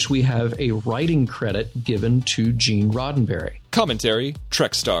for which we have a writing credit given to Gene Roddenberry. Commentary,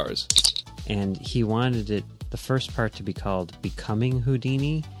 Trek Stars. And he wanted the first part to be called Becoming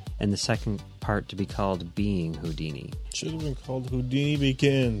Houdini and the second part to be called Being Houdini. Should have been called Houdini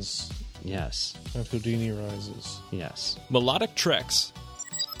Begins. Yes. Not Houdini Rises. Yes. Melodic Treks.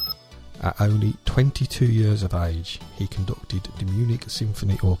 At only 22 years of age, he conducted the Munich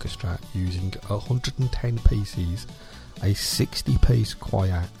Symphony Orchestra using 110 pieces, a 60-piece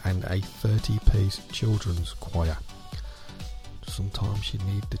choir and a 30-piece children's choir. Sometimes you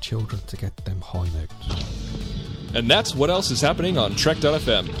need the children to get them high notes. And that's what else is happening on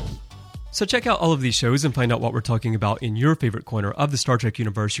Trek.fm. So check out all of these shows and find out what we're talking about in your favorite corner of the Star Trek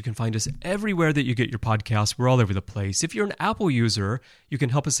universe. You can find us everywhere that you get your podcasts. We're all over the place. If you're an Apple user, you can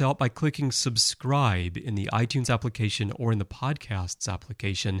help us out by clicking subscribe in the iTunes application or in the podcasts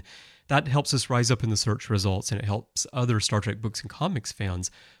application. That helps us rise up in the search results, and it helps other Star Trek books and comics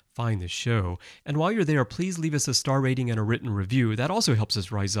fans find the show. And while you're there, please leave us a star rating and a written review. That also helps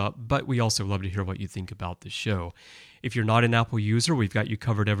us rise up, but we also love to hear what you think about the show. If you're not an Apple user, we've got you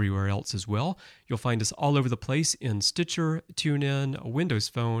covered everywhere else as well. You'll find us all over the place in Stitcher, TuneIn, Windows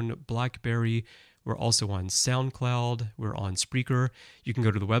Phone, BlackBerry. We're also on SoundCloud. We're on Spreaker. You can go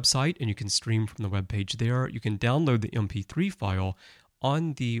to the website and you can stream from the webpage there. You can download the MP3 file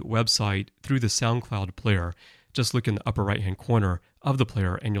on the website through the SoundCloud player. Just look in the upper right-hand corner of the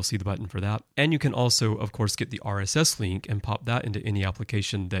player and you'll see the button for that. And you can also, of course, get the RSS link and pop that into any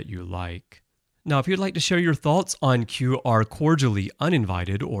application that you like. Now, if you'd like to share your thoughts on Q are cordially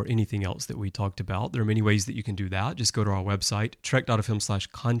uninvited or anything else that we talked about, there are many ways that you can do that. Just go to our website,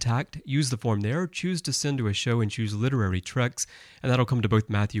 trek.fm/contact, use the form there, choose to send to a show and choose Literary Treks, and that'll come to both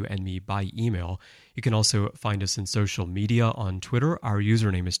Matthew and me by email. You can also find us in social media on Twitter. Our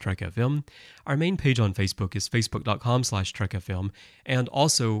username is TrekFM. Our main page on Facebook is facebook.com/TrekFM. And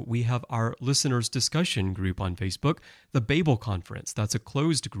also, we have our listeners' discussion group on Facebook, the Babel Conference. That's a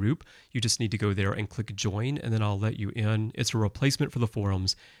closed group. You just need to go there and click join, and then I'll let you in. It's a replacement for the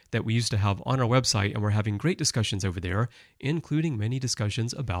forums that we used to have on our website, and we're having great discussions over there, including many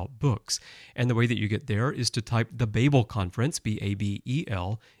discussions about books. And the way that you get there is to type the Babel Conference,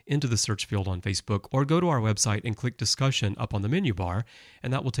 B-A-B-E-L, into the search field on Facebook, or go to our website and click discussion up on the menu bar,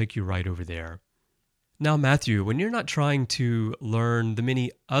 and that will take you right over there. Now, Matthew, when you're not trying to learn the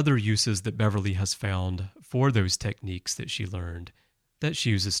many other uses that Beverly has found for those techniques that she learned, that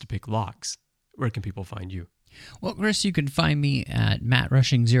she uses to pick locks, where can people find you? Well, Chris, you can find me at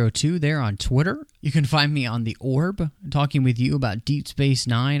MattRushing02 there on Twitter. You can find me on The Orb, talking with you about Deep Space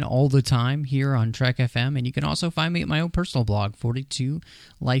Nine all the time here on Trek FM. And you can also find me at my own personal blog,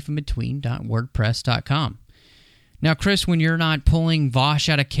 42lifeinbetween.wordpress.com. Now, Chris, when you're not pulling Vosh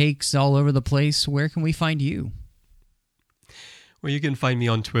out of cakes all over the place, where can we find you? Well, you can find me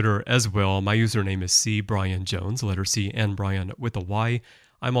on Twitter as well. My username is CBrianJones, letter C and Brian with a Y.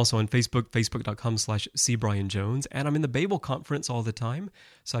 I'm also on Facebook, facebook.com/CBrianJones, and I'm in the Babel Conference all the time,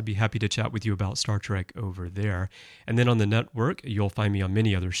 so I'd be happy to chat with you about Star Trek over there. And then on the network, you'll find me on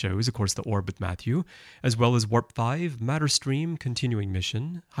many other shows, of course, The Orb with Matthew, as well as Warp 5, Matterstream, Continuing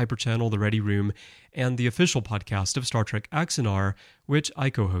Mission, Hyperchannel, The Ready Room, and the official podcast of Star Trek Axanar, which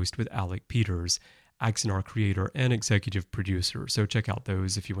I co-host with Alec Peters, Axanar creator and executive producer. So check out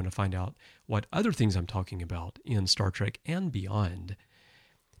those if you want to find out what other things I'm talking about in Star Trek and beyond.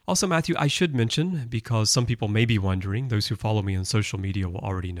 Also, Matthew, I should mention, because some people may be wondering, those who follow me on social media will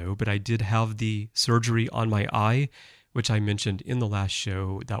already know, but I did have the surgery on my eye, which I mentioned in the last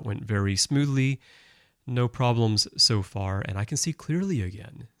show. That went very smoothly, no problems so far, and I can see clearly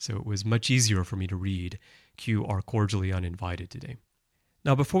again. So it was much easier for me to read Q are cordially uninvited today.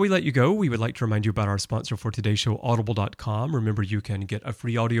 Now, before we let you go, we would like to remind you about our sponsor for today's show, Audible.com. Remember, you can get a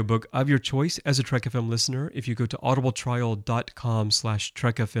free audiobook of your choice as a Trek FM listener if you go to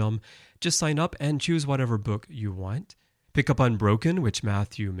audibletrial.com/TrekFM. Just sign up and choose whatever book you want. Pick up Unbroken, which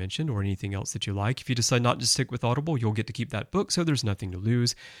Matthew mentioned, or anything else that you like. If you decide not to stick with Audible, you'll get to keep that book, so there's nothing to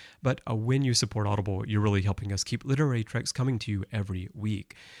lose. But when you support Audible, you're really helping us keep Literary Treks coming to you every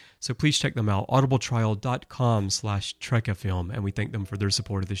week. So please check them out, audibletrial.com/TrekFM, and we thank them for their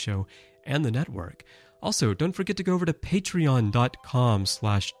support of the show and the network. Also, don't forget to go over to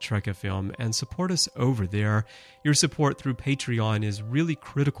patreon.com/TrekFM and support us over there. Your support through Patreon is really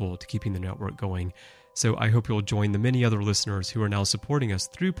critical to keeping the network going. So I hope you'll join the many other listeners who are now supporting us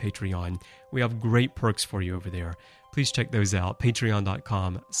through Patreon. We have great perks for you over there. Please check those out,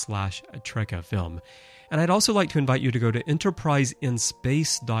 patreon.com/TrekFM. And I'd also like to invite you to go to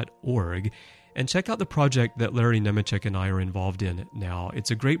enterpriseinspace.org and check out the project that Larry Nemecek and I are involved in now.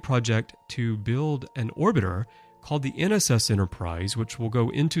 It's a great project to build an orbiter called the NSS Enterprise, which will go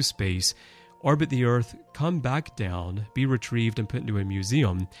into space, orbit the Earth, come back down, be retrieved and put into a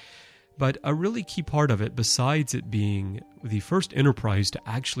museum. But a really key part of it, besides it being the first Enterprise to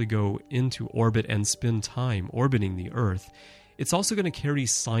actually go into orbit and spend time orbiting the Earth, it's also going to carry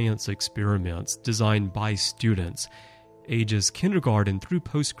science experiments designed by students, ages kindergarten through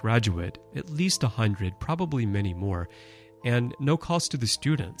postgraduate, at least 100, probably many more, and no cost to the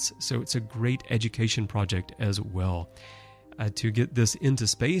students. So it's a great education project as well. To get this into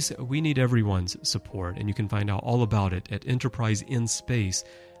space, we need everyone's support, and you can find out all about it at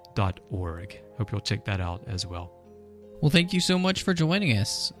enterpriseinspace.org. Hope you'll check that out as well. Well, thank you so much for joining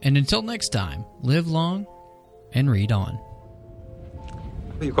us, and until next time, live long and read on.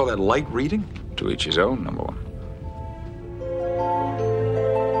 What do you call that, light reading? To each his own, number one.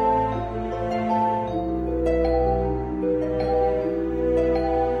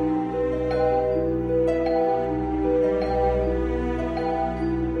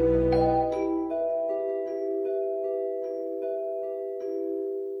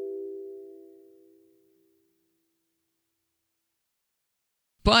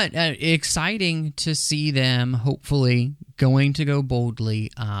 But exciting to see them, hopefully, going to go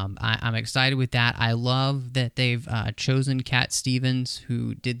boldly. I'm excited with that. I love that they've chosen Cat Stevens,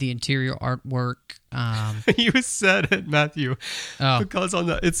 who did the interior artwork. You said it, Matthew, Oh. because on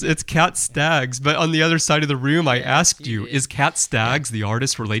the it's Cat Staggs, but on the other side of the room, I asked you, is Cat Staggs the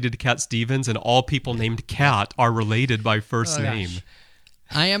artist related to Cat Stevens? And all people named Cat are related by first name.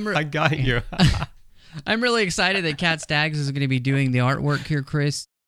 I got you. I'm really excited that Cat Staggs is going to be doing the artwork here, Chris.